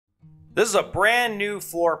This is a brand new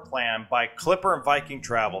floor plan by Clipper and Viking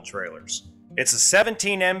travel trailers. It's a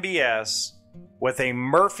 17 MBS with a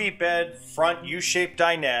Murphy bed front U-shaped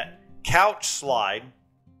dinette, couch slide,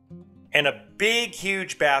 and a big,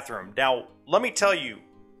 huge bathroom. Now, let me tell you,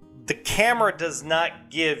 the camera does not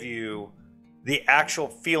give you the actual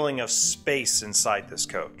feeling of space inside this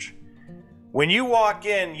coach. When you walk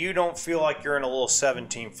in, you don't feel like you're in a little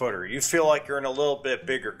 17-footer. You feel like you're in a little bit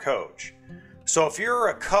bigger coach. So if you're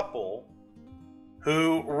a couple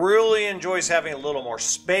who really enjoys having a little more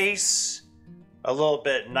space, a little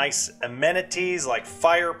bit nice amenities like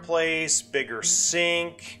fireplace, bigger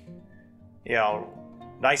sink,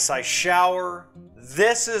 nice size shower,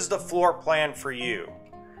 this is the floor plan for you.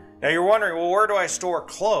 Now you're wondering, well, where do I store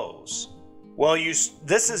clothes? Well,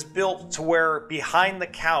 this is built to where behind the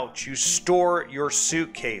couch you store your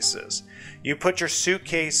suitcases. You put your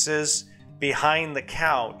suitcases behind the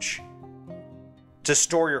couch to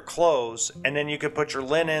store your clothes, and then you can put your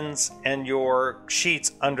linens and your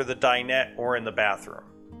sheets under the dinette or in the bathroom.